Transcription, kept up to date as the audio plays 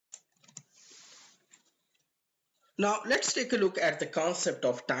Now let's take a look at the concept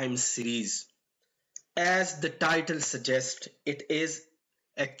of time series. As the title suggests, it is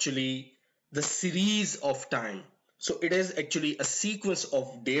actually the series of time. So it is actually a sequence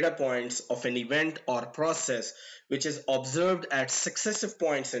of data points of an event or process which is observed at successive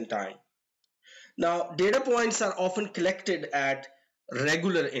points in time. Now, data points are often collected at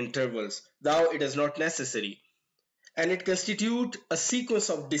regular intervals, though it is not necessary, and it constitutes a sequence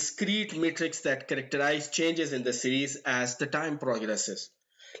of discrete metrics that characterize changes in the series as the time progresses.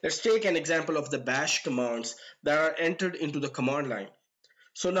 Let's take an example of the bash commands that are entered into the command line.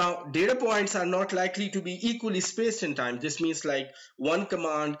 So now data points are not likely to be equally spaced in time. This means like one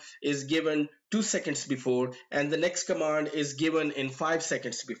command is given 2 seconds before and the next command is given in 5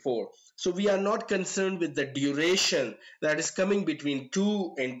 seconds before. So we are not concerned with the duration that is coming between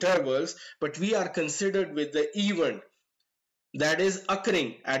two intervals, but we are considered with the event that is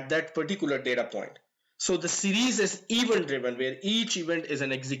occurring at that particular data point. So the series is event driven, where each event is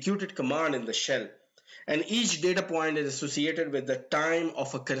an executed command in the shell, and each data point is associated with the time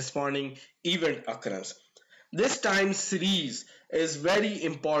of a corresponding event occurrence. This time series is very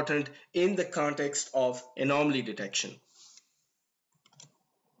important in the context of anomaly detection.